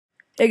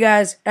Hey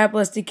guys, Apple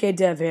SDK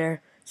Dev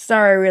here.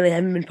 Sorry I really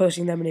haven't been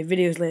posting that many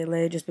videos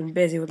lately. Just been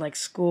busy with like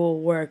school,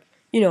 work,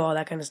 all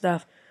that kind of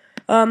stuff.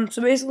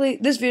 So basically,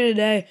 this video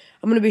today,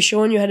 I'm going to be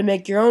showing you how to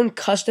make your own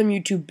custom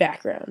YouTube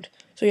background.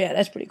 So yeah,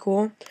 that's pretty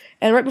cool.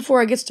 And right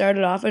before I get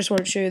started off, I just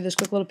want to show you this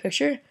quick little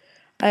picture.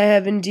 I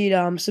have indeed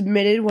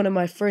submitted one of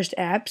my first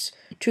apps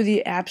to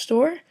the App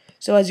Store.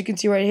 So as you can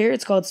see right here,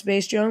 it's called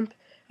Space Jump.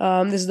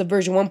 This is the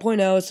version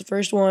 1.0. It's the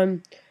first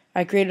one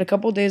I created a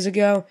couple days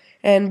ago,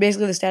 and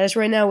basically the status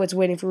right now, it's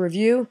waiting for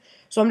review.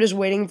 So I'm just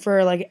waiting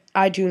for like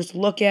iTunes to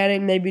look at it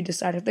and maybe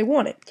decide if they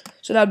want it.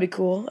 So that would be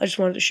cool. I just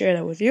wanted to share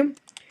that with you.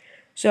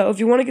 So if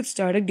you want to get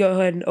started, go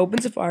ahead and open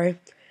Safari.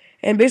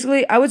 And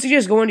basically, I would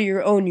suggest going to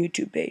your own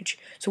YouTube page.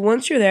 So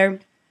once you're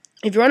there,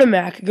 if you're on a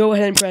Mac, go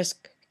ahead and press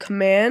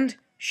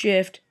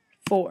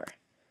Command-Shift-4.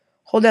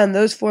 Hold down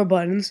those 4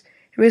 buttons.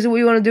 And basically what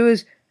you want to do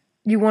is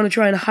you want to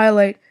try and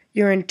highlight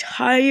your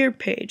entire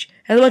page,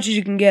 as much as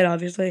you can get,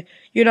 obviously.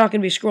 You're not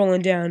going to be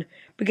scrolling down,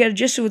 but get it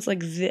just so it's like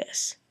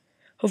this.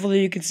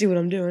 Hopefully you can see what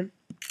I'm doing.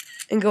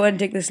 And go ahead and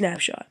take the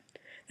snapshot.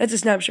 That's a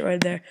snapshot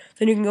right there.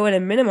 Then you can go ahead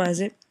and minimize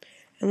it,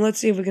 and let's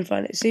see if we can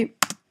find it. See?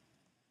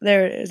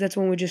 There it is. That's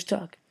one we just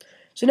took.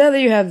 So now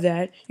that you have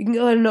that, you can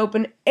go ahead and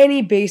open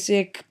any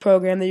basic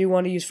program that you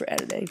want to use for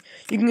editing.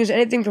 You can use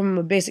anything from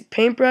a basic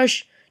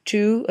paintbrush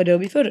to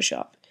Adobe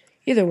Photoshop.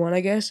 Either one,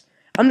 I guess.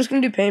 I'm just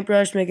going to do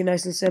paintbrush, make it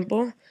nice and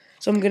simple.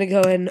 So I'm going to go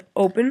ahead and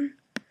open,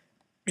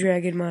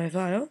 drag in my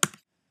file.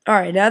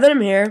 Alright, now that I'm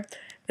here,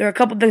 there are a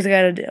couple things I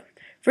got to do.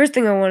 First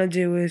thing I want to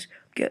do is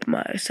get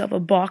myself a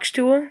box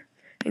tool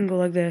and go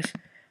like this.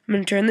 I'm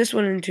going to turn this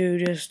one into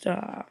just,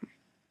 I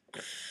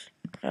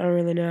don't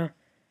really know,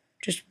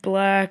 just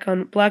black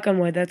on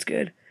white, that's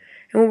good.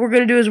 And what we're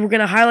going to do is we're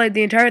going to highlight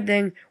the entire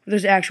thing with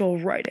this actual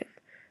writing.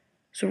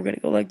 So we're going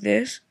to go like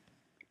this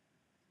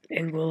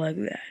and go like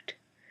that.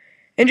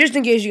 And just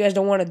in case you guys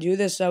don't want to do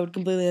this, I would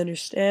completely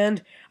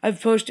understand. I've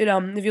posted,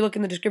 if you look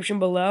in the description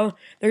below,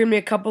 there are going to be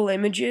a couple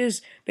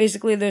images.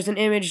 Basically, there's an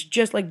image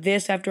just like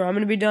this after I'm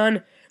going to be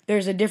done.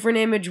 There's a different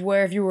image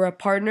where if you were a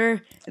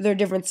partner, there are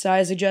different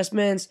size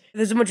adjustments.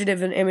 There's a bunch of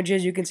different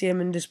images. You can see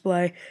them in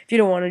display if you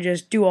don't want to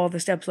just do all the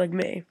steps like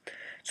me.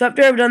 So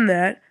after I've done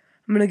that,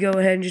 I'm going to go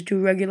ahead and just do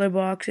a regular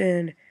box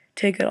and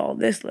take out all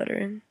this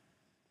lettering.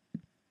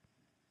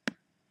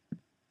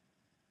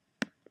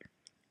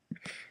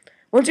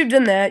 Once you've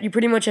done that, you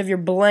pretty much have your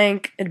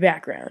blank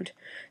background.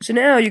 So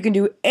now you can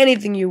do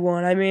anything you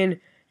want. I mean,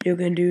 you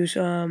can do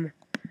some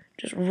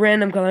just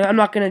random coloring. I'm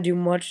not going to do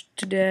much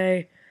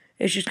today.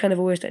 It's just kind of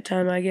a waste of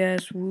time, I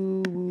guess.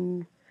 Woo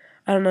woo.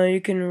 I don't know,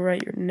 you can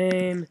write your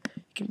name.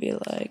 You can be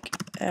like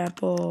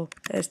Apple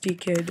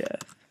SDK Dev.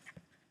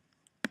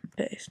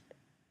 Paste.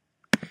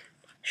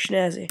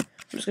 Schnazzy. I'm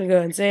just going to go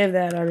ahead and save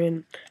that. I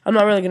mean, I'm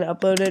not really going to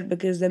upload it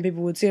because then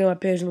people would see it on my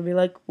page and they'll be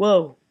like,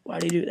 whoa, why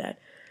do you do that?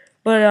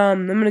 But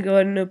I'm gonna go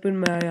ahead and open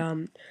my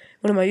one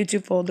of my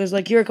YouTube folders.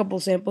 Like, here are a couple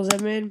of samples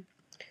I've made.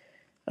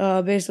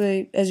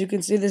 Basically, as you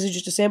can see, this is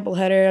just a sample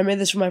header. I made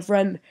this for my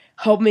friend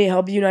Help Me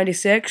Help You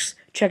 96.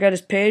 Check out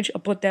his page.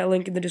 I'll put that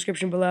link in the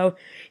description below.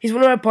 He's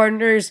one of my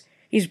partners.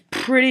 He's a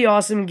pretty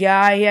awesome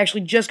guy. He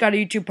actually just got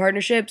a YouTube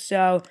partnership,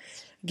 so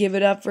give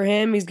it up for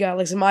him. He's got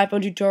like some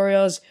iPhone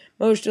tutorials,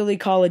 mostly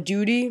Call of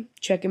Duty.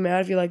 Check him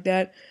out if you like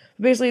that.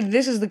 But basically,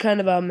 this is the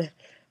kind of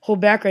whole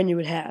background you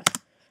would have.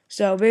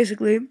 So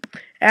basically,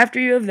 after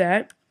you have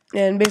that,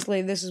 and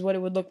basically this is what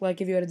it would look like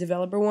if you had a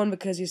developer one,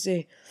 because you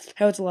see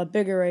how it's a lot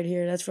bigger right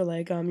here. That's for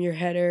like your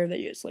header that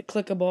is like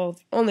clickable,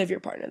 only if you're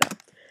partnered up.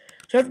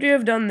 So after you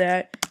have done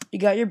that, you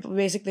got your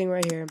basic thing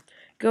right here.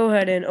 Go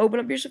ahead and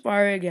open up your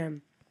Safari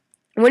again.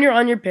 When you're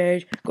on your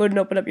page, go ahead and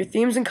open up your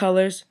themes and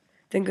colors.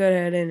 Then go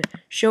ahead and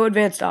show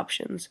advanced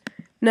options.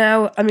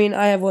 Now,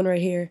 I have one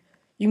right here.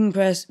 You can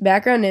press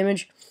background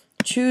image,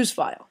 choose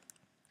file.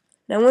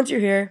 Now once you're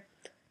here,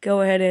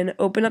 go ahead and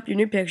open up your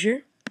new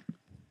picture.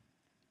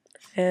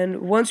 And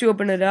once you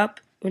open it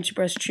up, once you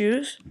press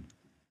choose,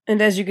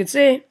 and as you can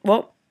see,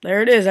 well,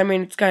 there it is.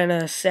 It's kind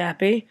of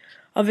sappy.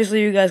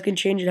 Obviously, you guys can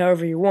change it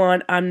however you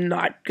want. I'm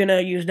not going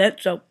to use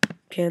that, so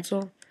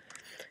cancel.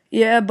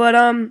 Yeah, but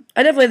I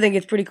definitely think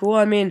it's pretty cool.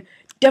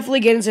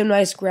 Definitely getting some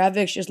nice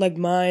graphics just like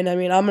mine. I'm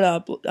going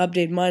to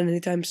update mine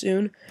anytime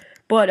soon.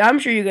 But I'm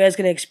sure you guys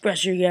can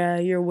express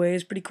your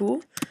ways pretty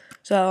cool.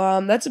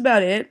 So that's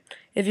about it.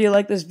 If you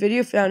like this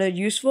video, found it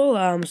useful,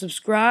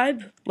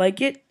 subscribe, like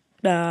it,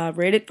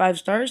 rate it 5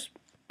 stars.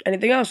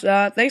 Anything else?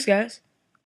 Thanks, guys.